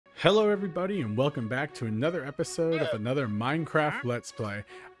Hello everybody and welcome back to another episode of another Minecraft Let's Play.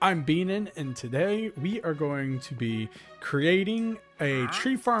 I'm Beanin and today we are going to be creating a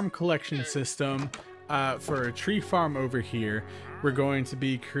tree farm collection system for a tree farm over here. We're going to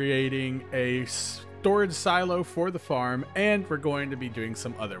be creating a storage silo for the farm and we're going to be doing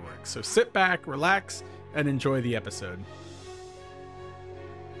some other work. So sit back, relax, and enjoy the episode.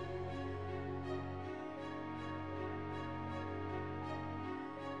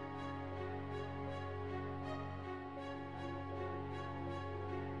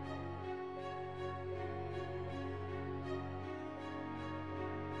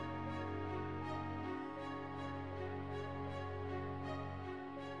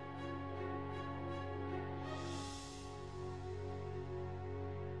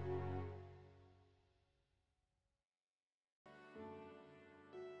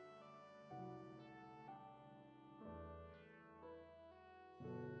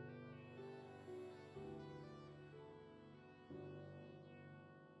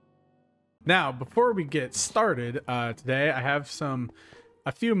 Now, before we get started today, I have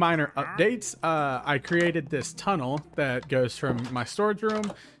a few minor updates. I created this tunnel that goes from my storage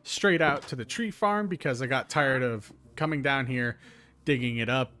room straight out to the tree farm because I got tired of coming down here, digging it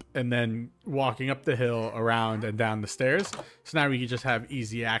up, and then walking up the hill, around, and down the stairs. So now we can just have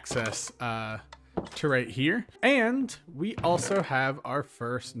easy access to right here. And we also have our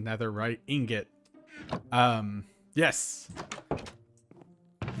first netherite ingot. Yes.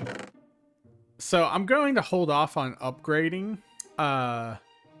 So I'm going to hold off on upgrading,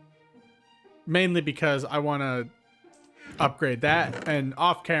 mainly because I want to upgrade that, and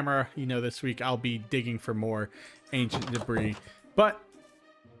off camera, you know, this week I'll be digging for more ancient debris. But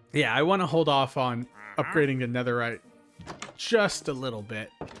yeah, I want to hold off on upgrading the netherite just a little bit.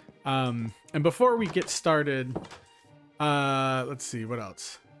 And before we get started, let's see what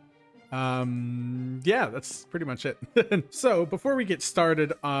else. Yeah, that's pretty much it. So before we get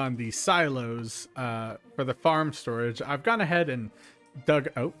started on the silos for the farm storage, I've gone ahead and dug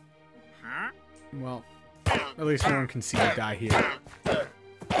out. Well, at least no one can see me die here.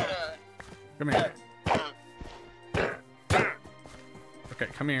 Come here. Okay,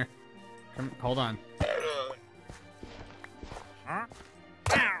 come here. Hold on.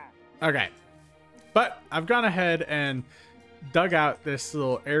 Okay, but I've gone ahead and dug out this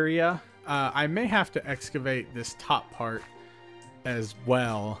little area. I may have to excavate this top part as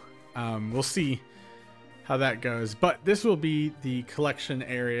well. We'll see how that goes, but this will be the collection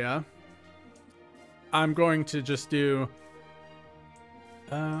area. I'm going to just do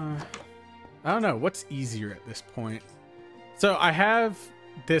I don't know what's easier at this point. So I have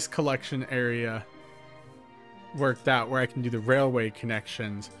this collection area worked out where I can do the railway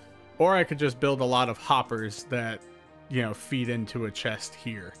connections, or I could just build a lot of hoppers that, you know, feed into a chest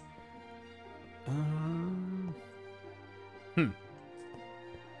here.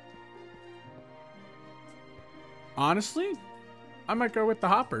 Honestly, I might go with the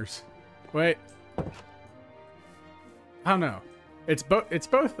hoppers. Wait. I don't know. It's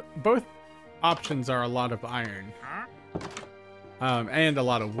both options are a lot of iron. And a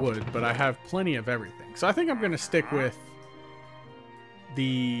lot of wood, but I have plenty of everything. So I think I'm going to stick with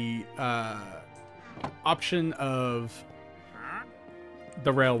the option of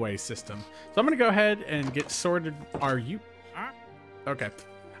the railway system. So I'm going to go ahead and get sorted. Are you? Okay.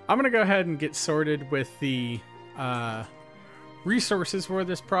 I'm going to go ahead and get sorted with the resources for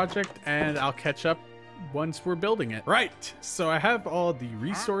this project, and I'll catch up once we're building it. Right. So I have all the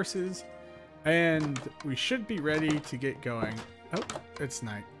resources, and we should be ready to get going. Oh, it's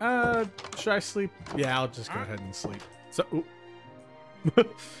night. Should I sleep? Yeah, I'll just go ahead and sleep. So,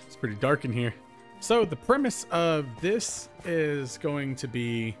 it's pretty dark in here. So the premise of this is going to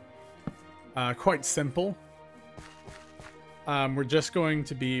be quite simple. We're just going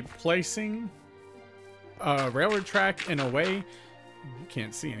to be placing a railroad track in a way, you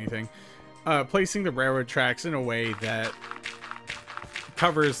can't see anything, placing the railroad tracks in a way that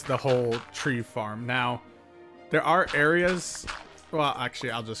covers the whole tree farm. Now, there are areas, well, actually,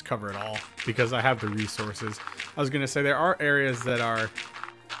 I'll just cover it all because I have the resources. I was going to say there are areas that are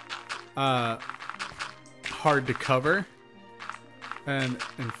hard to cover, and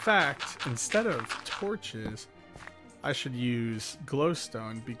in fact, instead of torches, I should use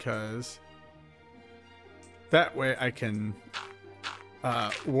glowstone because that way I can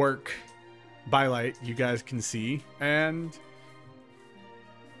work by light, you guys can see, and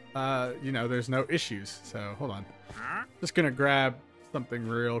you know, there's no issues. So hold on, just gonna grab something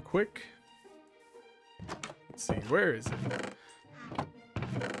real quick. Let's see, where is it?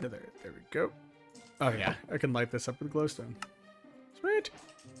 There we go. Oh yeah, I can light this up with glowstone. Sweet.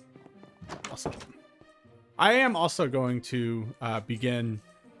 Awesome. I am also going to begin,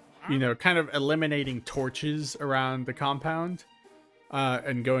 you know, kind of eliminating torches around the compound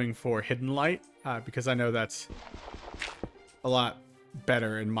and going for hidden light because I know that's a lot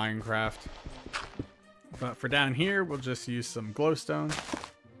better in Minecraft. But for down here, we'll just use some glowstone.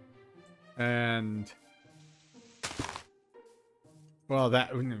 And, well,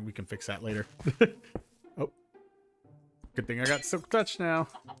 that we can fix that later. Oh, good thing I got Silk Touch now.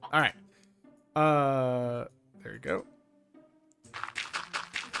 All right. There you go.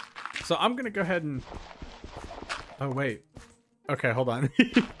 So I'm gonna go ahead and, oh wait, okay, hold on.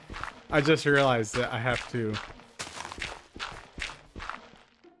 I just realized that I have to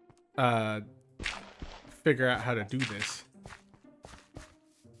figure out how to do this.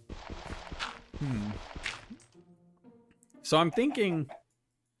 So I'm thinking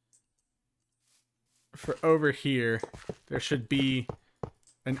for over here there should be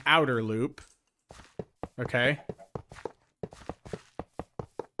an outer loop. Okay.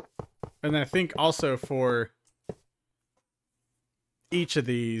 And I think also for each of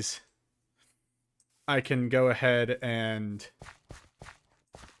these, I can go ahead and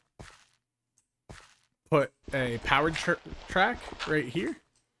put a powered track right here.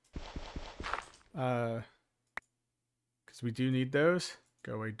 Because we do need those.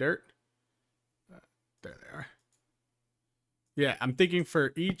 Go away, dirt. There they are. Yeah, I'm thinking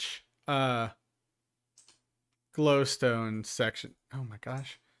for each glowstone section. Oh my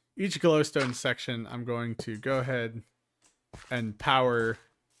gosh. Each glowstone section, I'm going to go ahead and power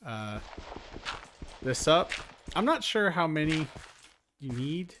this up. I'm not sure how many you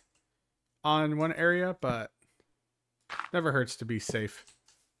need on one area, but never hurts to be safe.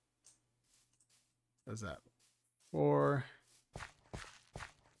 Does that? 4.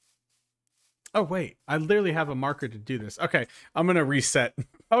 Oh, wait. I literally have a marker to do this. Okay, I'm going to reset.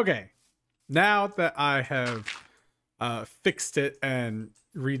 Okay. Now that I have fixed it and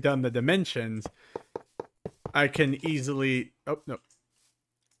redone the dimensions, I can easily... Oh, no.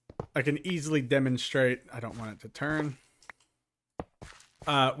 I can easily demonstrate... I don't want it to turn.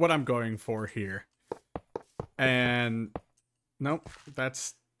 What I'm going for here. And... Nope,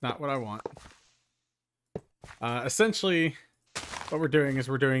 that's not what I want. Essentially, what we're doing is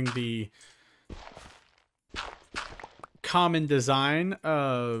we're doing the common design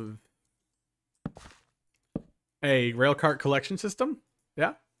of a railcart collection system.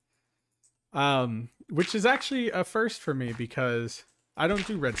 Yeah. Which is actually a first for me because I don't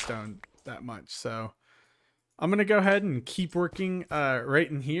do redstone that much. So I'm going to go ahead and keep working right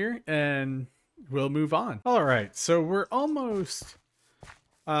in here and we'll move on. All right. So we're almost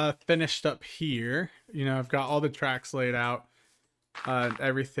finished up here. You know, I've got all the tracks laid out and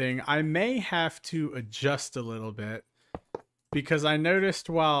everything. I may have to adjust a little bit because I noticed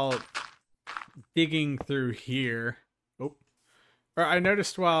while digging through here, I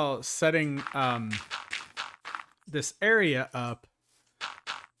noticed while setting this area up,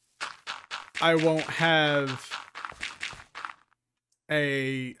 I won't have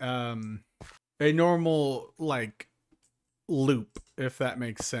a normal like loop, if that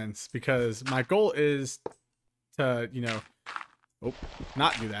makes sense, because my goal is to, you know,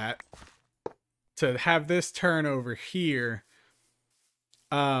 not do that, to have this turn over here.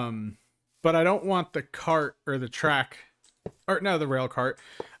 But I don't want the cart or the track, or no, the rail cart.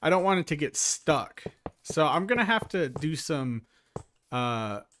 I don't want it to get stuck. So I'm going to have to do some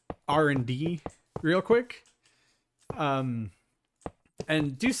R&D real quick. And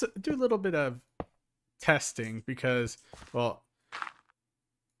do a little bit of testing because, well,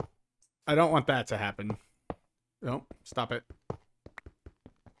 I don't want that to happen. No, stop it.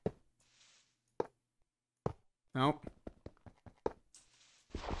 No.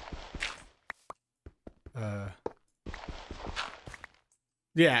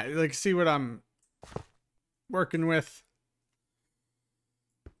 Yeah, like, see what I'm working with.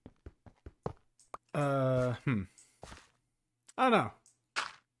 I don't know.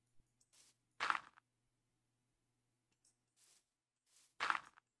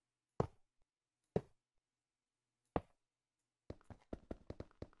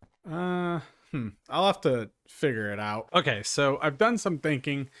 I'll have to figure it out. Okay, so I've done some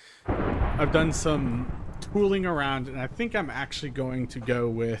thinking. I've done some tooling around, and I think I'm actually going to go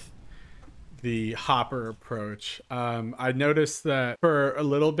with the hopper approach. I noticed that for a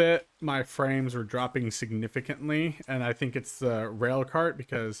little bit, my frames were dropping significantly, and I think it's the rail cart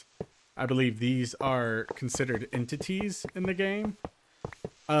because I believe these are considered entities in the game.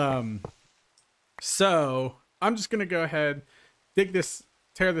 So I'm just gonna go ahead,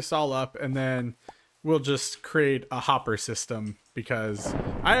 tear this all up, and then we'll just create a hopper system because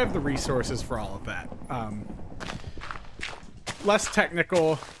I have the resources for all of that. Less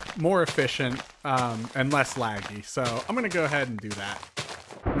technical, more efficient, and less laggy. So I'm going to go ahead and do that.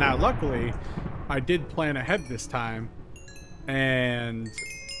 Now, luckily, I did plan ahead this time, and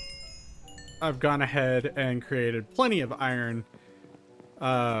I've gone ahead and created plenty of iron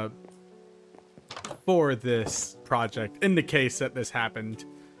for this project in the case that this happened.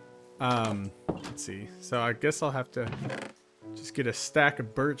 Let's see. So I guess I'll have to just get a stack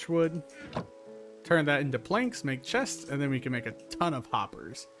of birch wood, turn that into planks, make chests, and then we can make a ton of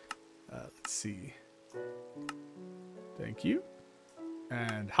hoppers. Let's see. Thank you.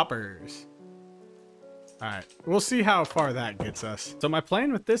 And hoppers. Alright, we'll see how far that gets us. So my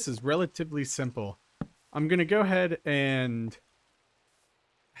plan with this is relatively simple. I'm going to go ahead and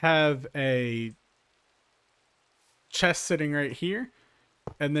have a chest sitting right here,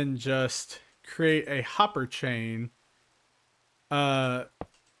 and then just create a hopper chain. Oh,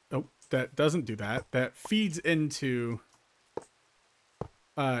 that doesn't do that. That feeds into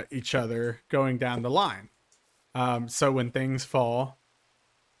each other going down the line. So when things fall,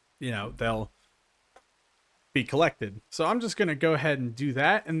 you know, they'll be collected. So I'm just going to go ahead and do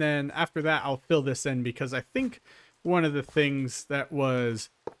that. And then after that, I'll fill this in, because I think one of the things that was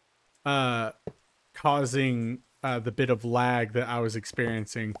causing the bit of lag that I was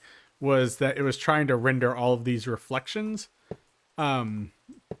experiencing was that it was trying to render all of these reflections at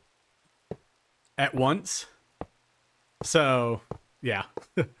once. So yeah,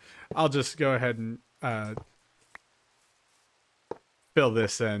 I'll just go ahead and fill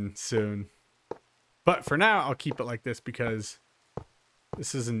this in soon. But for now, I'll keep it like this, because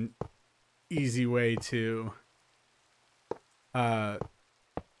this is an easy way to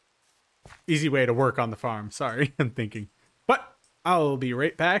work on the farm. Sorry, I'm thinking. But I'll be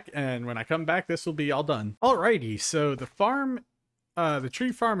right back, and when I come back, this will be all done. Alrighty, so the farm, the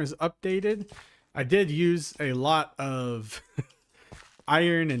tree farm is updated. I did use a lot of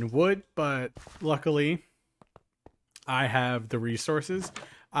iron and wood, but luckily I have the resources.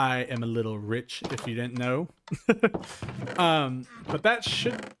 I am a little rich, if you didn't know. But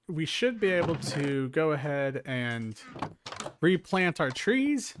we should be able to go ahead and replant our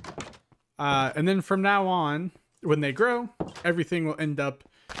trees. And then from now on, when they grow, everything will end up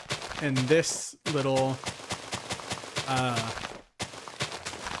in this little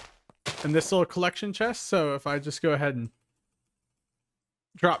collection chest. So if I just go ahead and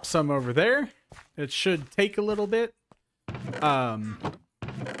drop some over there, it should take a little bit.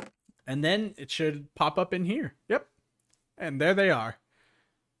 And then it should pop up in here. Yep. And there they are.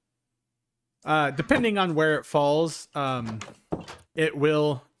 Depending on where it falls, it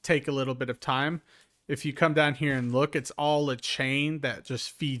will take a little bit of time. If you come down here and look, it's all a chain that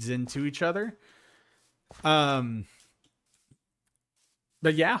just feeds into each other. But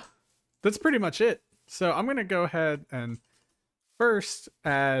yeah, that's pretty much it. So I'm going to go ahead and first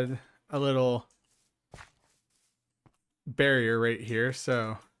add a little barrier right here.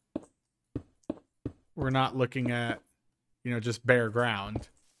 So we're not looking at, you know, just bare ground.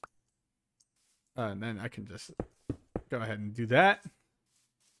 And then I can just go ahead and do that.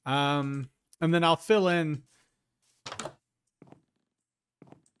 And then I'll fill in.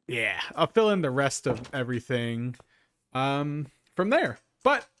 Yeah, I'll fill in the rest of everything from there.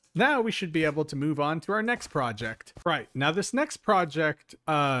 But now we should be able to move on to our next project. Right, now this next project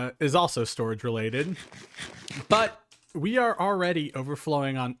is also storage related, but we are already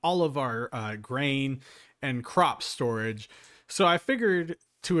overflowing on all of our grain and crop storage. So I figured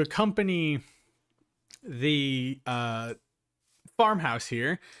to accompany the farmhouse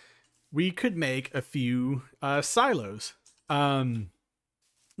here, we could make a few silos.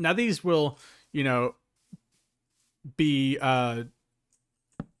 Now these will, you know, be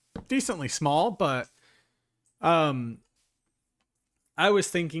decently small, but I was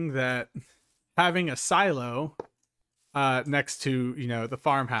thinking that having a silo next to, you know, the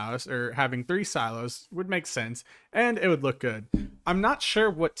farmhouse, or having 3 silos would make sense, and it would look good. I'm not sure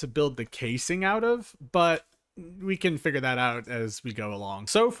what to build the casing out of, but we can figure that out as we go along.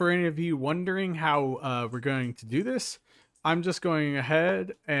 So for any of you wondering how we're going to do this, I'm just going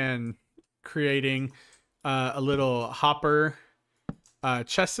ahead and creating a little hopper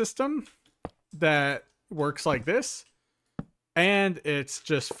chest system that works like this, and it's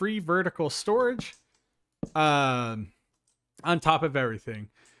just free vertical storage on top of everything.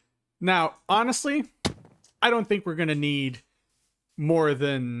 Now, honestly, I don't think we're gonna need more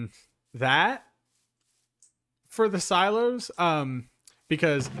than that for the silos,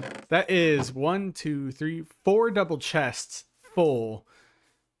 because that is 1, 2, 3, 4 double chests full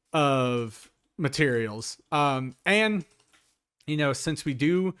of materials. And you know, since we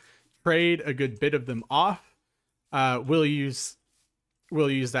do trade a good bit of them off, we'll use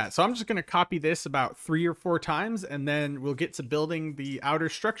that. So I'm just going to copy this about 3 or 4 times, and then we'll get to building the outer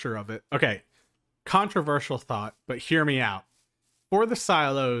structure of it. Okay, controversial thought, but hear me out. For the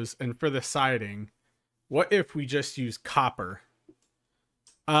silos and for the siding, what if we just use copper?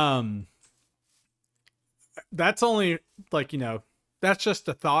 That's only, like, you know, that's just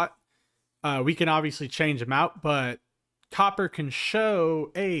a thought. We can obviously change them out, but copper can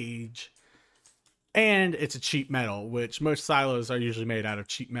show age, and it's a cheap metal, which most silos are usually made out of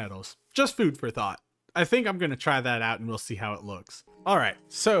cheap metals. Just food for thought. I think I'm going to try that out and we'll see how it looks. All right,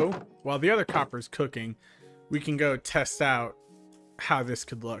 so while the other copper is cooking, we can go test out how this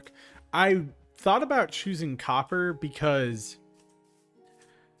could look. I thought about choosing copper because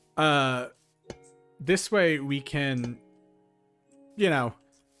this way we can, you know,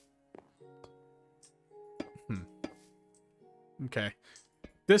 okay,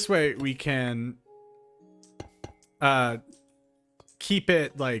 this way we can keep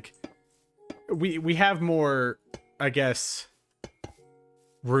it, like, we have more, I guess,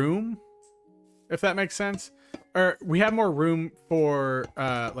 room, if that makes sense, or we have more room for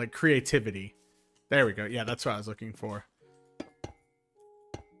like creativity. There we go. Yeah, that's what I was looking for.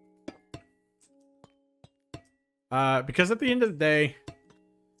 Because at the end of the day,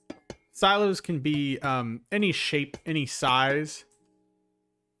 silos can be any shape, any size.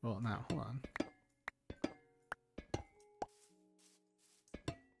 Well, now hold on.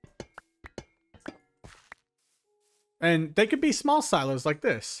 And they could be small silos like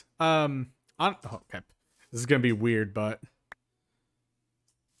this. Okay. This is gonna be weird, but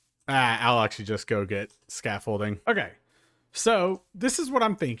I'll actually just go get scaffolding. Okay, so this is what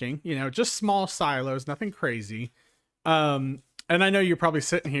I'm thinking. You know, just small silos, nothing crazy. And I know you're probably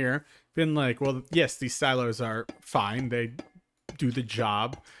sitting here being like, well, yes, these silos are fine. They do the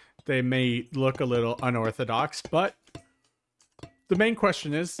job. They may look a little unorthodox, but the main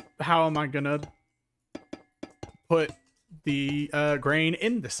question is, how am I gonna put the grain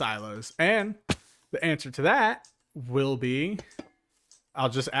in the silos? And the answer to that will be, I'll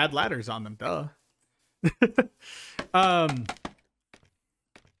just add ladders on them, duh.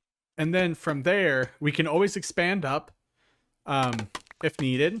 And then from there, we can always expand up if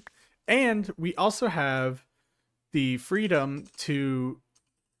needed. And we also have the freedom to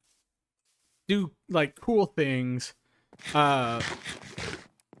do, like, cool things,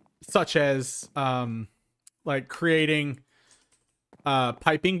 such as like creating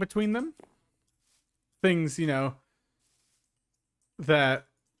piping between them. Things, you know, that,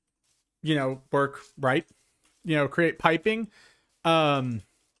 you know, work right. You know, create piping. I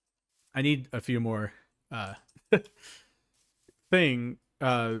need a few more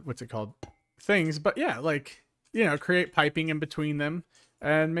what's it called? Things, but yeah, like, you know, create piping in between them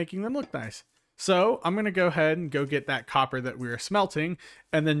and making them look nice. So I'm going to go ahead and go get that copper that we were smelting,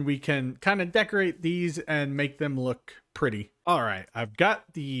 and then we can kind of decorate these and make them look pretty. All right, I've got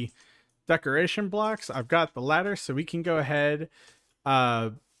the decoration blocks. I've got the ladder, so we can go ahead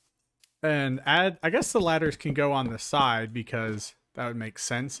and add, I guess the ladders can go on the side because that would make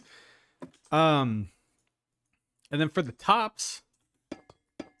sense. And then for the tops,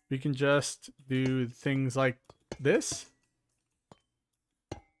 we can just do things like this.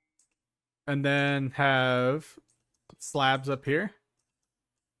 And then have slabs up here.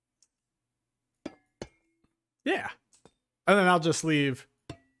 Yeah. And then I'll just leave,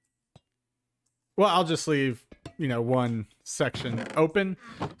 you know, one section open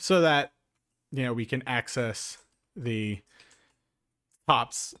so that, you know, we can access the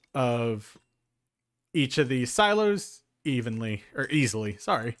tops of each of these silos easily,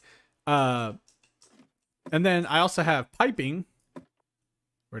 sorry. And then I also have piping.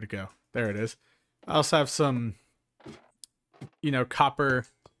 Where'd it go? There it is. I also have some, you know, copper.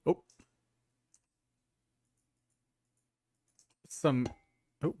 Oh,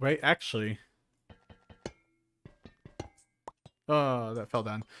 wait, actually. Oh, that fell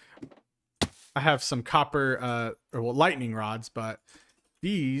down. I have some copper, lightning rods, but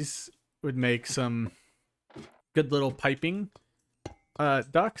these would make some good little piping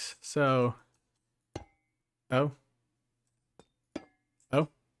ducts. So, oh,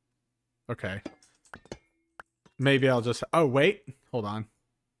 okay. Maybe I'll just, oh, wait, hold on.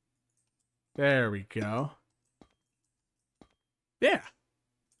 There we go. Yeah.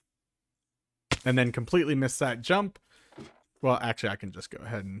 And then completely miss that jump. Well, actually, I can just go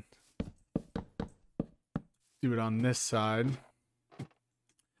ahead and do it on this side.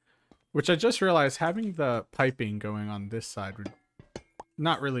 Which I just realized having the piping going on this side would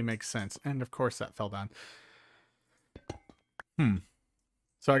not really make sense. And of course that fell down.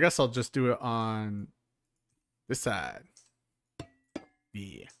 So I guess I'll just do it on this side.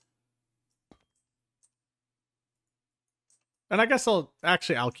 Yeah. And I guess I'll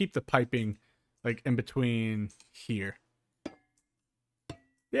keep the piping like in between here.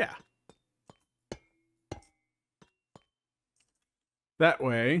 Yeah. That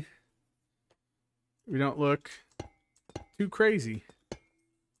way we don't look too crazy.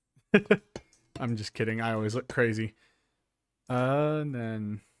 I'm just kidding. I always look crazy. And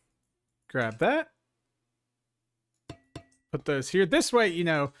then grab that. Put those here. This way, you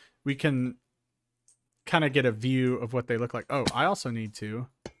know, we can kind of get a view of what they look like. Oh, I also need to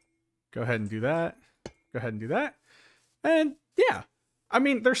go ahead and do that. Go ahead and do that. And yeah, I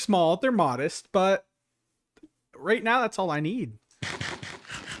mean, they're small, they're modest, but right now that's all I need.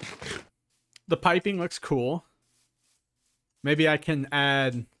 The piping looks cool. Maybe I can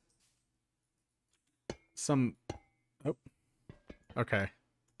add some... Oh, okay.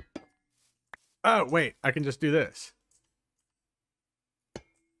 Oh, wait, I can just do this.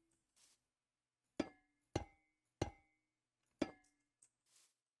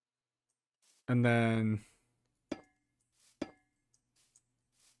 And then...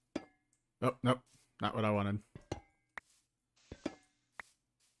 Oh, nope. Not what I wanted.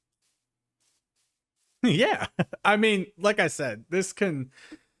 Yeah. I mean, like I said, this can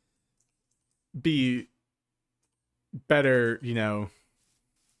be better, you know,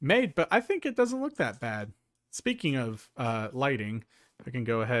 made, but I think it doesn't look that bad. Speaking of lighting, I can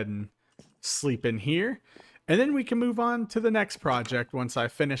go ahead and sleep in here. And then we can move on to the next project once I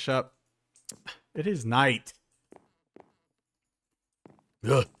finish up. It is night.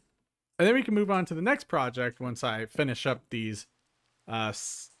 Ugh. And then we can move on to the next project once I finish up these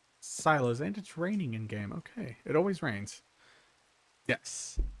silos. And it's raining in game. Okay. It always rains.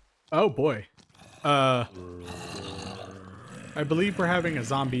 Yes. Oh boy. I believe we're having a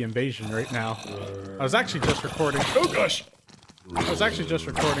zombie invasion right now. I was actually just recording. Oh gosh. I was actually just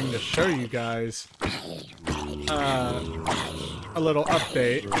recording to show you guys a little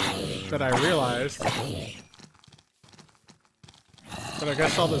update that I realized. But I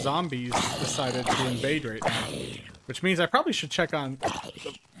guess all the zombies decided to invade right now. Which means I probably should check on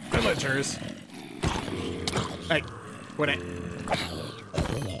the villagers. Hey, quit it.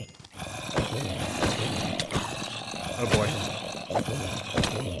 Oh boy.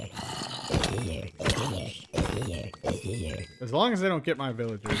 As long as they don't get my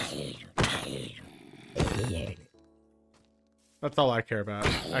villagers. That's all I care about.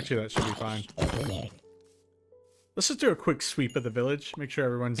 Actually, that should be fine. Let's just do a quick sweep of the village. Make sure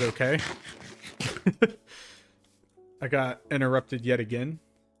everyone's okay. I got interrupted yet again.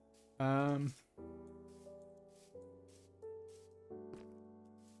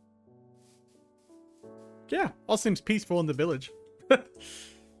 Yeah, all seems peaceful in the village.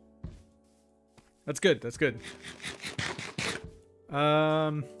 That's good. That's good.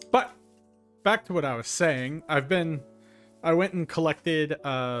 But back to what I was saying. I went and collected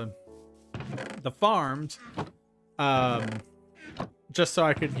the farms, just so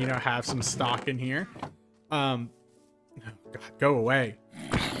I could, you know, have some stock in here. Oh God, go away.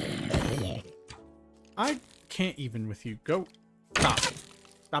 I can't even with you. Go. Stop.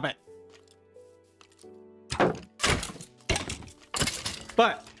 Stop it.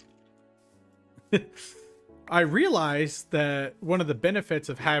 But I realized that one of the benefits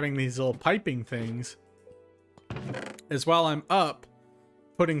of having these little piping things is while I'm up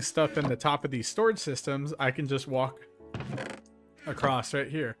putting stuff in the top of these storage systems, I can just walk across right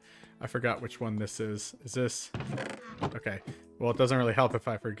here. I forgot which one this is. Is this? Okay. Well, it doesn't really help if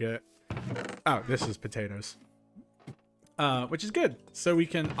I forget. Oh, this is potatoes. Which is good. So we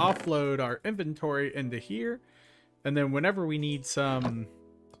can offload our inventory into here. And then whenever we need some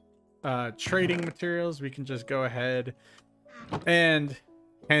trading materials, we can just go ahead and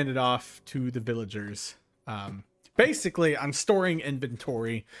hand it off to the villagers. Basically, I'm storing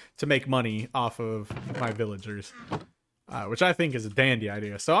inventory to make money off of my villagers, which I think is a dandy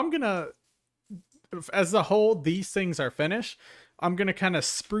idea. So I'm going to, as a whole, these things are finished. I'm going to kind of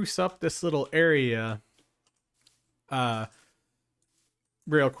spruce up this little area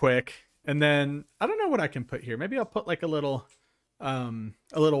real quick. And then I don't know what I can put here. Maybe I'll put like a little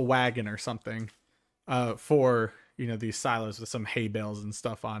wagon or something for, you know, these silos with some hay bales and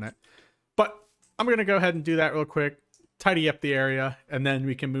stuff on it. But I'm going to go ahead and do that real quick, tidy up the area, and then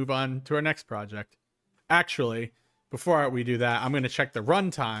we can move on to our next project. Actually, before we do that, I'm going to check the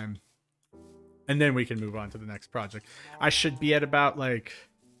runtime, and then we can move on to the next project. I should be at about like,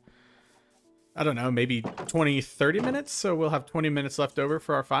 I don't know, maybe 20-30 minutes, so we'll have 20 minutes left over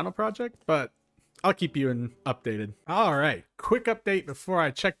for our final project. But I'll keep you updated. All right, quick update before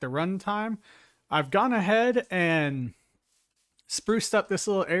I check the runtime. I've gone ahead and spruced up this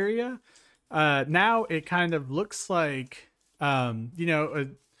little area. Now it kind of looks like, you know, a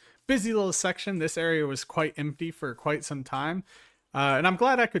busy little section. This area was quite empty for quite some time. And I'm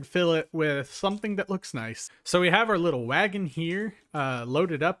glad I could fill it with something that looks nice. So we have our little wagon here,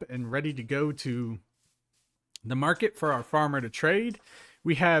 loaded up and ready to go to the market for our farmer to trade.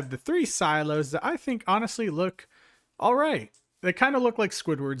 We have the 3 silos that I think honestly look all right. They kind of look like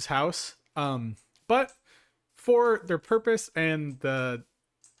Squidward's house, but for their purpose and the,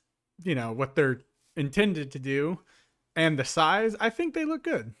 you know, what they're intended to do and the size, I think they look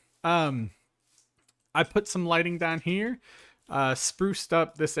good. I put some lighting down here, spruced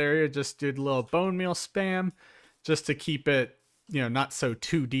up this area, just did a little bone meal spam just to keep it, you know, not so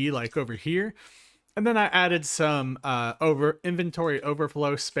 2D like over here. And then I added some inventory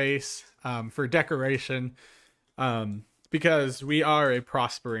overflow space for decoration, because we are a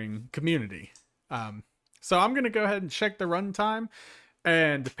prospering community. So I'm going to go ahead and check the runtime,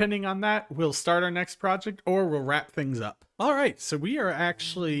 and depending on that, we'll start our next project or we'll wrap things up. All right, so we are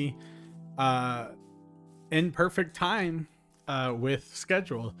actually in perfect time with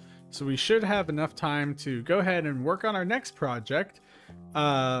schedule. So we should have enough time to go ahead and work on our next project,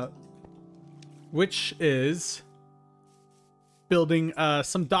 which is building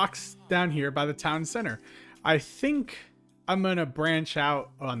some docks down here by the town center. I think I'm going to branch out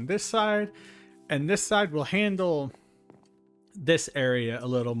on this side, and this side will handle this area a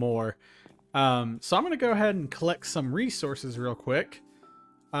little more. So I'm going to go ahead and collect some resources real quick,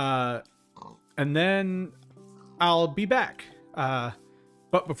 and then I'll be back.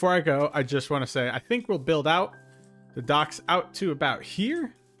 But before I go, I just want to say I think we'll build out the docks out to about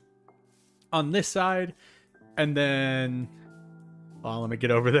here on this side, and then let me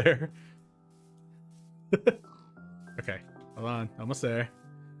get over there. Okay, hold on, almost there.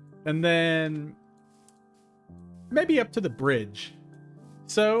 And then maybe up to the bridge.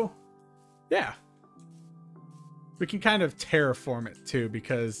 So yeah, we can kind of terraform it too,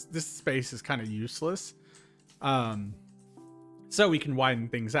 because this space is kind of useless. So we can widen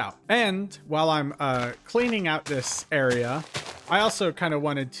things out. And while I'm cleaning out this area, I also kind of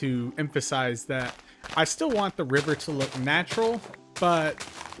wanted to emphasize that I still want the river to look natural, but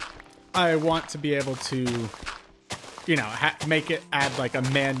I want to be able to, you know, make it add like a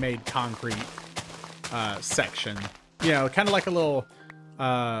man-made concrete section. You know, kind of like a little,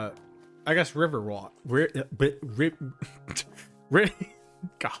 I guess, river walk.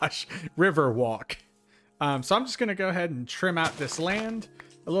 Gosh, river walk. So I'm just going to go ahead and trim out this land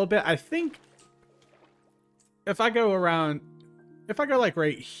a little bit. I think if I go around, if I go like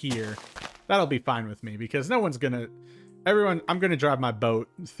right here, that'll be fine with me, because no one's going to, I'm going to drive my boat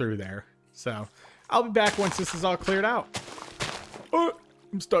through there. So I'll be back once this is all cleared out. Oh,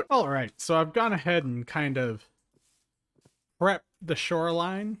 I'm stuck. All right. So I've gone ahead and kind of prepped the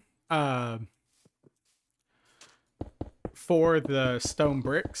shoreline for the stone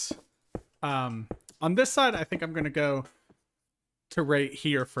bricks. On this side, I think I'm going to go to right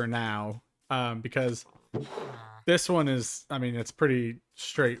here for now, because this one is, I mean, it's pretty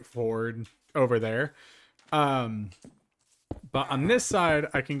straightforward over there. But on this side,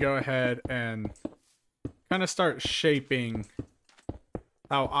 I can go ahead and kind of start shaping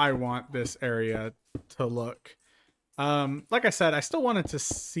how I want this area to look. Like I said, I still want it to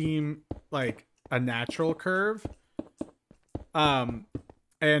seem like a natural curve, and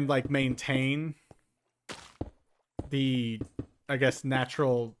like maintain the, I guess,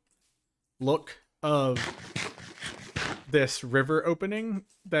 natural look of this river opening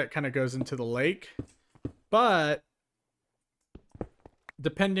that kind of goes into the lake. But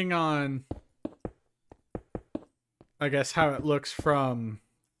depending on, I guess, how it looks from,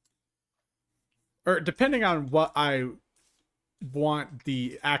 or depending on what I want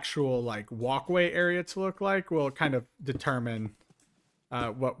the actual like walkway area to look like, will kind of determine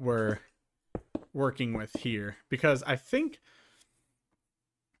what we're working with here. Because I think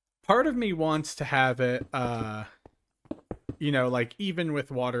part of me wants to have it you know, like even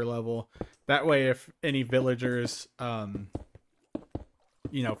with water level, that way if any villagers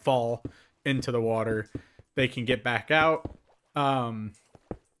you know, fall into the water, they can get back out.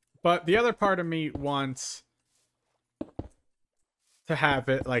 But the other part of me wants to have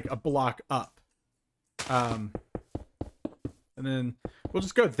it like a block up, and then we'll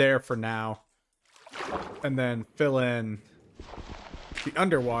just go there for now, and then fill in the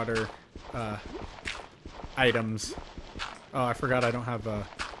underwater items. Oh, I forgot I don't have a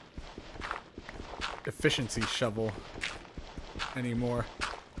efficiency shovel anymore.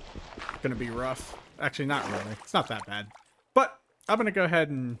 gonna be rough. Actually, not really. It's not that bad. But I'm gonna go ahead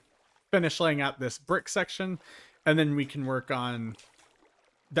and finish laying out this brick section, and then we can work on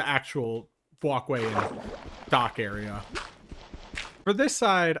the actual walkway and dock area. For this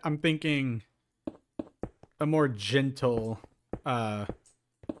side, I'm thinking a more gentle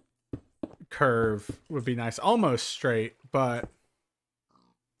curve would be nice. Almost straight, but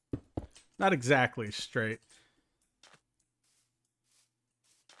not exactly straight.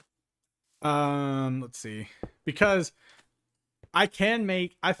 Let's see. Because I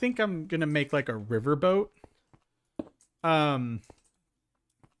think I'm gonna make like a riverboat.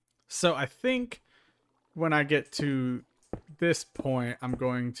 So I think when I get to this point, I'm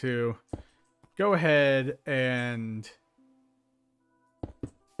going to go ahead and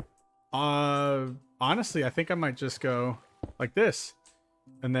honestly, I think I might just go like this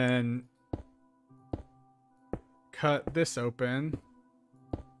and then cut this open.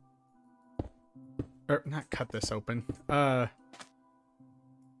 Or not cut this open.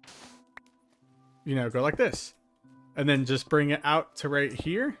 You know, go like this. And then just bring it out to right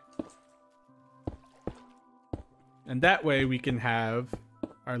here. And that way we can have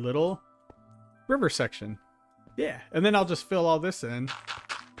our little river section. Yeah. And then I'll just fill all this in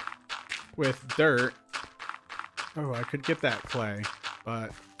with dirt. Oh, I could get that clay,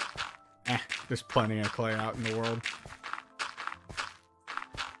 but there's plenty of clay out in the world.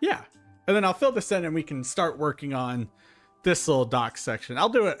 Yeah. And then I'll fill this in and we can start working on this little dock section. I'll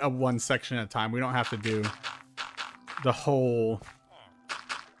do it a one section at a time. We don't have to do the whole...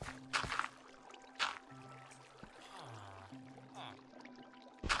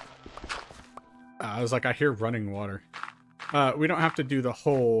 I was like, I hear running water. We don't have to do the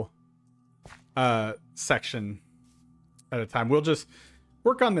whole section at a time. We'll just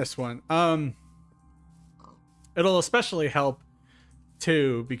work on this one. It'll especially help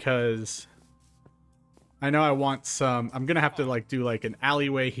too because I know I want some... I'm gonna have to like do like an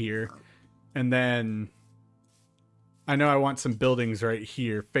alleyway here, and then I know I want some buildings right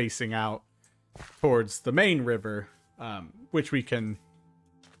here facing out towards the main river, which we can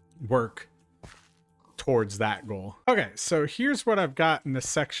work towards that goal. Okay, so here's what I've got in this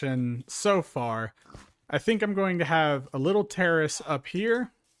section so far. I think I'm going to have a little terrace up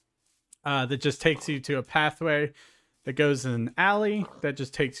here that just takes you to a pathway that goes in an alley that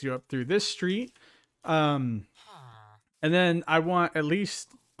just takes you up through this street. And then I want at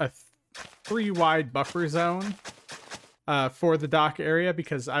least a 3 wide buffer zone for the dock area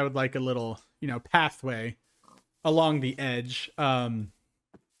because I would like a little, you know, pathway along the edge.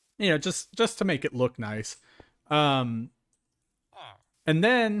 You know, just to make it look nice. And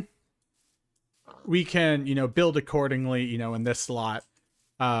then we can, you know, build accordingly, you know, in this slot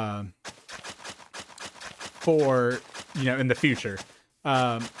for, you know, in the future.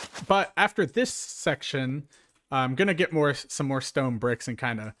 But after this section, I'm going to get some more stone bricks and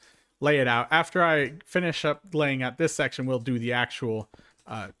kind of lay it out. After I finish up laying out this section, we'll do the actual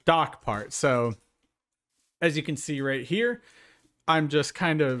dock part. So as you can see right here, I'm just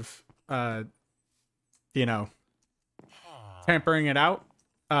kind of, you know, tampering it out,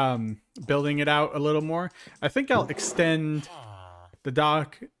 building it out a little more. I think I'll extend the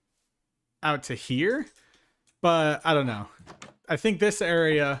dock out to here, but I don't know. I think this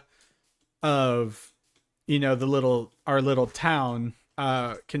area of, you know, our little town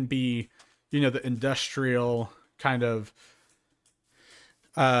can be, you know, the industrial kind of,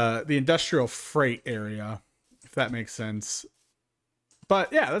 the industrial freight area, if that makes sense.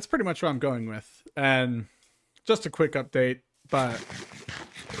 But yeah, that's pretty much what I'm going with. And just a quick update, but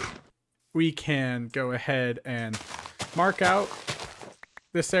we can go ahead and mark out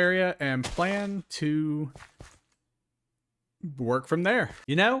this area and plan to work from there.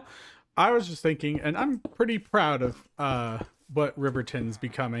 You know, I was just thinking, and I'm pretty proud of what Riverton's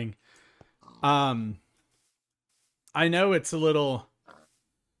becoming. I know it's a little,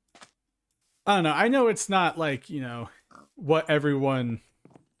 I don't know, I know it's not like, you know, what everyone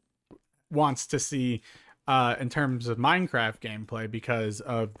wants to see in terms of Minecraft gameplay because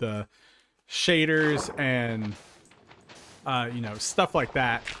of the shaders and you know, stuff like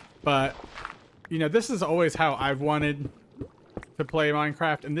that. But you know, this is always how I've wanted to play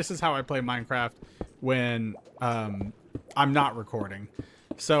Minecraft, and this is how I play Minecraft when I'm not recording.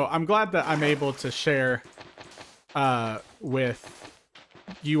 So I'm glad that I'm able to share with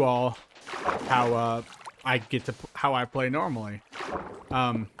you all how how I play normally.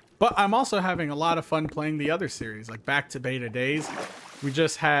 But I'm also having a lot of fun playing the other series, like Back to Beta Days. We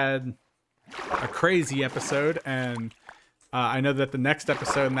just had a crazy episode, and I know that the next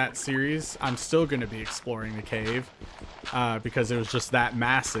episode in that series, I'm still going to be exploring the cave because it was just that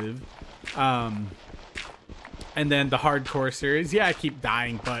massive. And then the hardcore series, yeah, I keep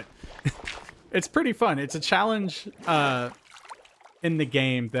dying, but it's pretty fun. It's a challenge in the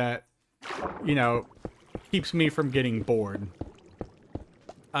game that, you know, keeps me from getting bored.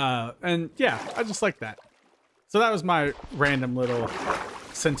 And yeah, I just like that. So that was my random little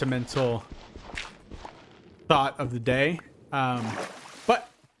sentimental thought of the day. But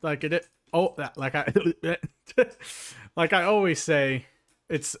like like I always say,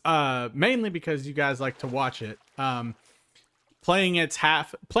 it's mainly because you guys like to watch it. Playing it's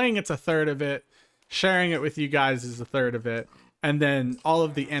a third of it, sharing it with you guys is a third of it, and then all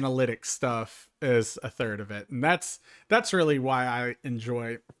of the analytics stuff is a third of it. And that's really why I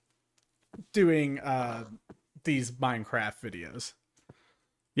enjoy doing these Minecraft videos.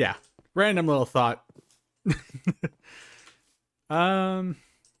 Yeah, random little thought.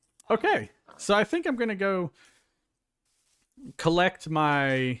 Okay, so I think I'm gonna go collect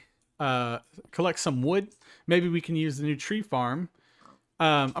some wood. Maybe we can use the new tree farm.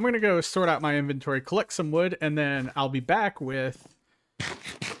 I'm gonna go sort out my inventory, collect some wood, and then I'll be back with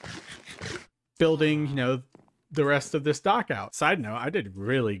building, you know, the rest of this dock out. Side note, I did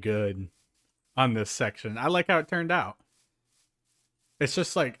really good on this section. I like how it turned out. It's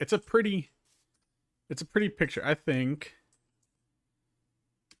just like, it's a pretty picture. I think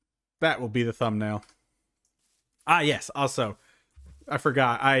that will be the thumbnail. Ah, yes. Also, I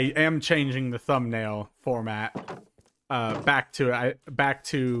forgot. I am changing the thumbnail format back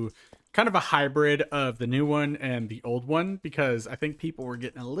to kind of a hybrid of the new one and the old one, because I think people were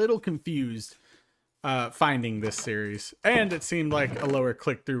getting a little confused finding this series, and it seemed like a lower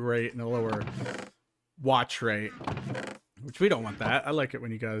click-through rate and a lower watch rate, which we don't want that. I like it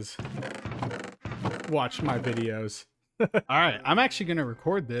when you guys watch my videos. All right, I'm actually going to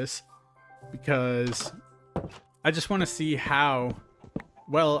record this because I just want to see how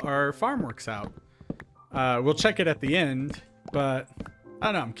well our farm works out. We'll check it at the end, but I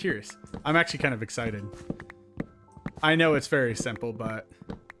don't know, I'm curious. I'm actually kind of excited. I know it's very simple, but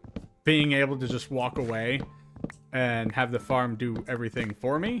being able to just walk away and have the farm do everything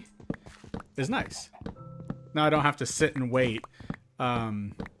for me is nice. Now I don't have to sit and wait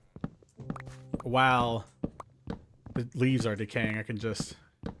while the leaves are decaying. I can just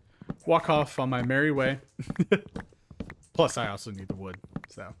walk off on my merry way. Plus, I also need the wood,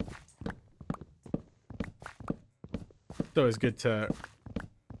 so it's always good to,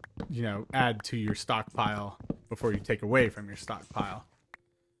 you know, add to your stockpile before you take away from your stockpile.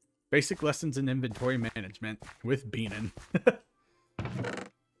 Basic lessons in inventory management with Beanin. Look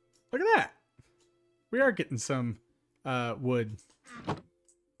at that. We are getting some wood.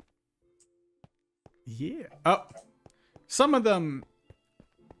 Yeah. Oh, some of the,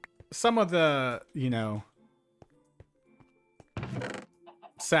 you know,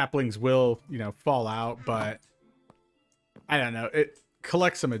 saplings will, you know, fall out, but I don't know. It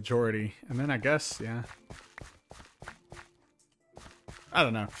collects a majority, and then I guess, yeah, I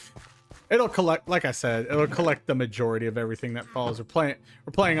don't know. It'll collect, like I said, it'll collect the majority of everything that falls. We're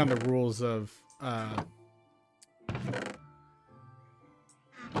playing on the rules of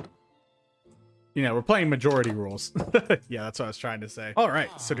you know, we're playing majority rules. Yeah, that's what I was trying to say. All right,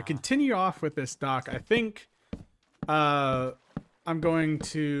 so to continue off with this dock, I think I'm going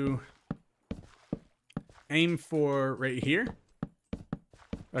to aim for right here.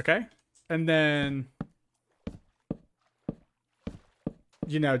 Okay, and then,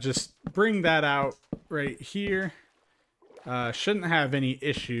 you know, just bring that out right here. Shouldn't have any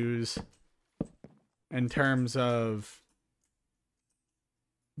issues in terms of,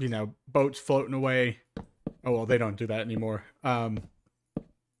 you know, boats floating away. Oh, well, they don't do that anymore.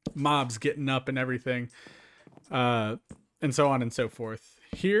 Mobs getting up and everything. And so on and so forth.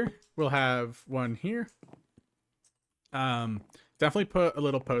 Here, we'll have one here. Definitely put a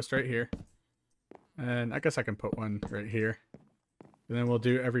little post right here. And I guess I can put one right here. And then we'll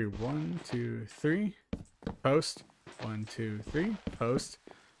do every 1, 2, 3 post. 1, 2, 3 post.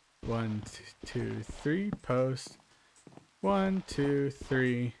 1, 2, 3 post. 1, 2,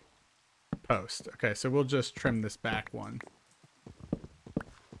 3 post. Okay, so we'll just trim this back one.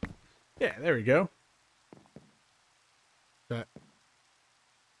 Yeah, there we go. That.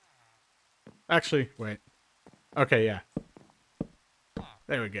 Actually, wait. Okay, yeah.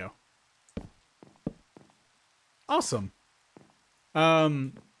 There we go. Awesome.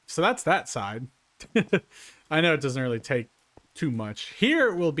 So that's that side. I know it doesn't really take too much.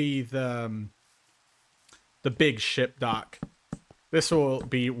 Here will be the big ship dock. This will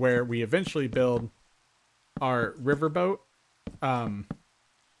be where we eventually build our riverboat.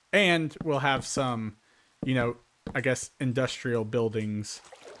 And we'll have some, you know, I guess industrial buildings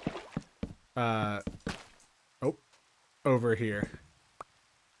oh, over here.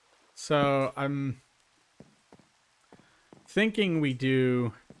 So I'm thinking we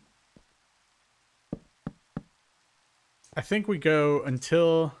do, I think we go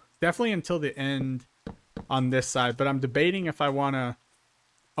until, definitely until the end on this side, but I'm debating if I want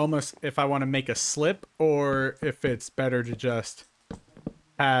to make a slip, or if it's better to just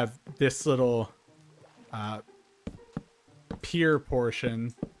have this little pier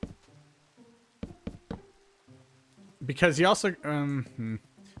portion, because you also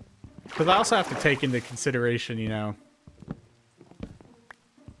because I also have to take into consideration, you know,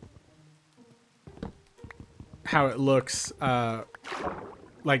 how it looks,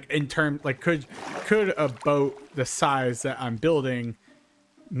 like in terms, like could a boat the size that I'm building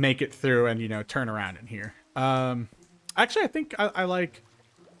make it through and, you know, turn around in here. Actually, I think I like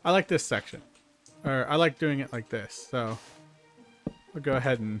this section, or I like doing it like this. So we'll go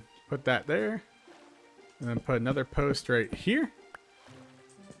ahead and put that there, and then put another post right here,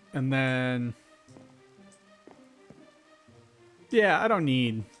 and then yeah, I don't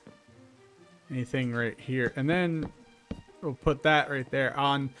need anything right here, and then we'll put that right there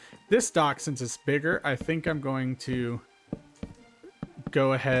on this dock. Since it's bigger, I think I'm going to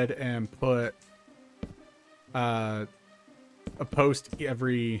go ahead and put a post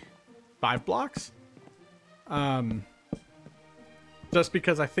every 5 blocks, just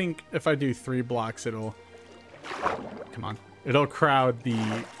because I think if I do 3 blocks, it'll crowd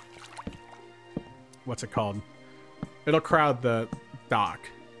the, what's it called, it'll crowd the dock.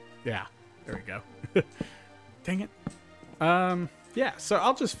 Yeah, there we go. Dang it. Yeah, so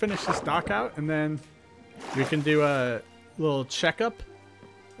I'll just finish this dock out, and then we can do a little checkup,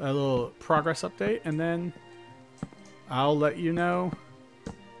 a little progress update, and then I'll let you know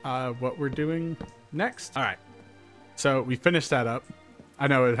what we're doing next. All right, so we finished that up. I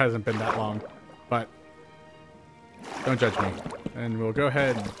know it hasn't been that long, but don't judge me. And we'll go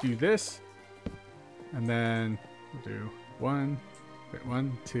ahead and do this, and then we'll do 1,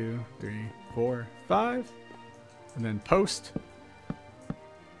 2, 3, 4, 5, and then post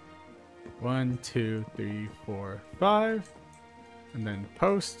 1, 2, 3, 4, 5, and then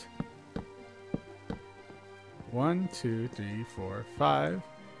post 1, 2, 3, 4, 5,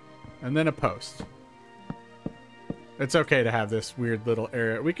 and then a post. It's okay to have this weird little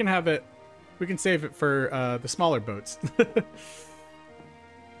area. We can have it, we can save it for the smaller boats.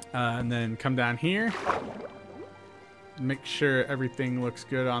 And then come down here, make sure everything looks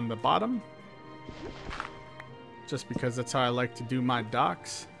good on the bottom, just because that's how I like to do my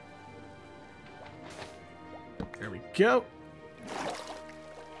docks. There we go.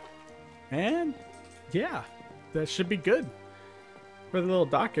 And yeah, that should be good for the little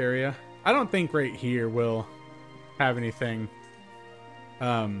dock area. I don't think right here will have anything.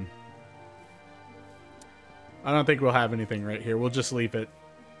 I don't think we'll have anything right here. We'll just leave it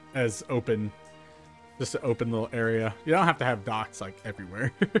as open, just an open little area. You don't have to have docks like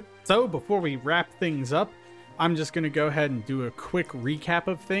everywhere. So before we wrap things up, I'm just going to go ahead and do a quick recap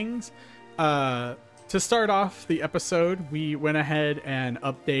of things. To start off the episode, we went ahead and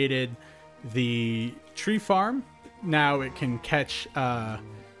updated the tree farm. Now it can catch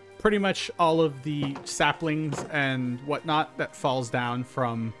pretty much all of the saplings and whatnot that falls down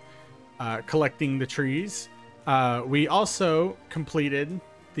from collecting the trees. We also completed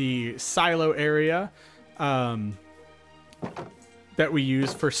the silo area that we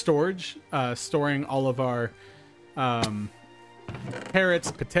use for storage, storing all of our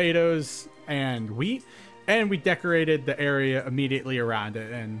carrots, potatoes, and wheat. And we decorated the area immediately around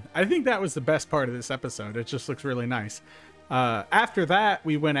it, and I think that was the best part of this episode. It just looks really nice. After that,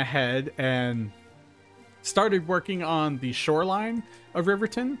 we went ahead and started working on the shoreline of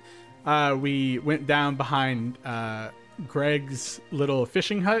Riverton. We went down behind Greg's little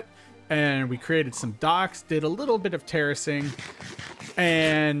fishing hut, and we created some docks, did a little bit of terracing,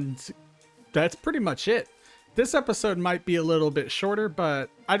 and that's pretty much it. This episode might be a little bit shorter, but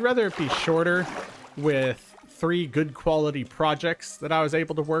I'd rather it be shorter with 3 good quality projects that I was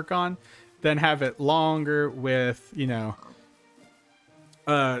able to work on than have it longer with, you know,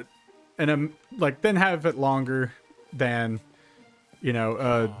 like then have it longer than, you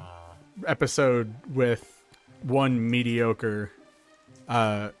know, episode with 1 mediocre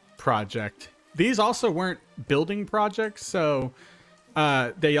project. These also weren't building projects, so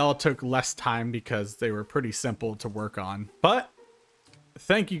they all took less time because they were pretty simple to work on. But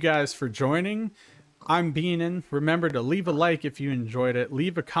thank you guys for joining. I'm Beanin. Remember to leave a like if you enjoyed it,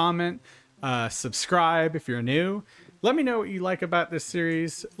 leave a comment, subscribe if you're new. Let me know what you like about this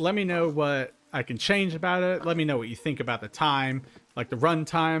series. Let me know what I can change about it. Let me know what you think about the time, like the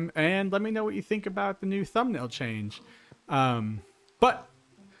runtime, and let me know what you think about the new thumbnail change. But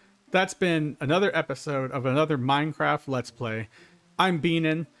that's been another episode of another Minecraft Let's Play. I'm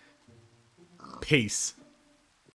Beanin. Peace.